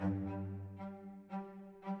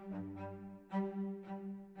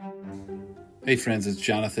Hey friends, it's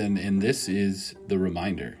Jonathan, and this is The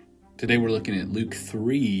Reminder. Today we're looking at Luke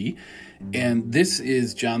 3, and this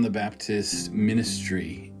is John the Baptist's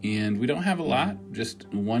ministry. And we don't have a lot, just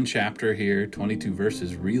one chapter here, 22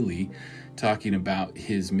 verses really, talking about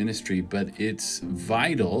his ministry, but it's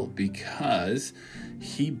vital because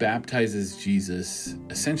he baptizes Jesus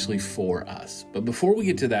essentially for us. But before we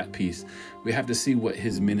get to that piece, we have to see what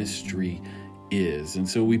his ministry is. And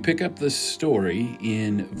so we pick up the story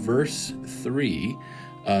in verse 3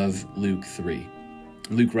 of Luke 3.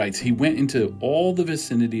 Luke writes, "He went into all the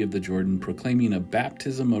vicinity of the Jordan, proclaiming a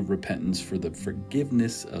baptism of repentance for the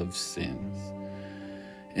forgiveness of sins."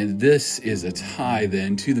 And this is a tie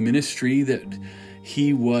then to the ministry that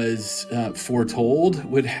he was foretold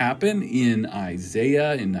would happen in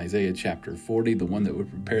Isaiah chapter 40, the one that would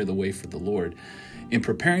prepare the way for the Lord. And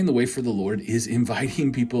preparing the way for the Lord is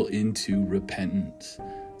inviting people into repentance.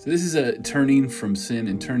 So this is a turning from sin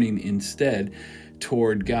and turning instead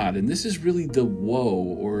toward God. And this is really the woe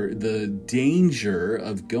or the danger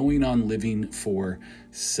of going on living for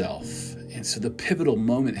self. And so the pivotal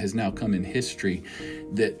moment has now come in history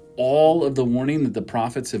that all of the warning that the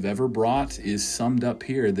prophets have ever brought is summed up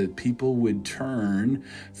here, that people would turn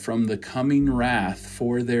from the coming wrath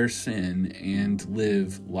for their sin and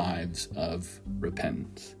live lives of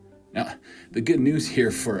repentance. Now, the good news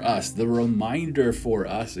here for us, the reminder for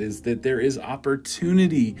us, is that there is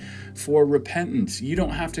opportunity for repentance. You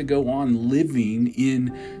don't have to go on living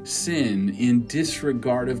in sin, in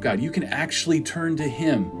disregard of God. You can actually turn to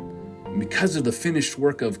Him. And because of the finished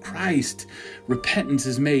work of Christ, repentance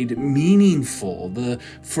is made meaningful. The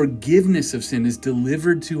forgiveness of sin is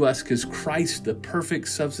delivered to us because Christ, the perfect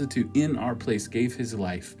substitute in our place, gave His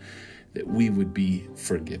life that we would be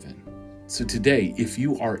forgiven. So today, if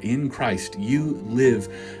you are in Christ, you live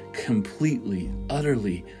completely,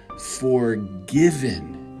 utterly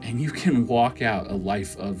forgiven, and you can walk out a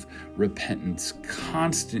life of repentance,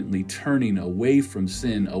 constantly turning away from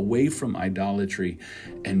sin, away from idolatry,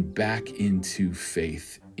 and back into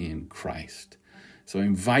faith in Christ. So I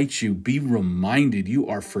invite you, be reminded you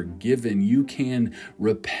are forgiven. You can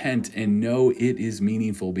repent and know it is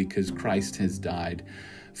meaningful because Christ has died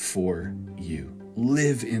for you.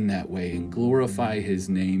 Live in that way and glorify His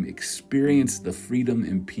name. Experience the freedom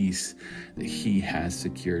and peace that He has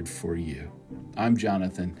secured for you. I'm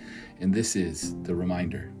Jonathan, and this is The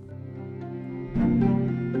Reminder.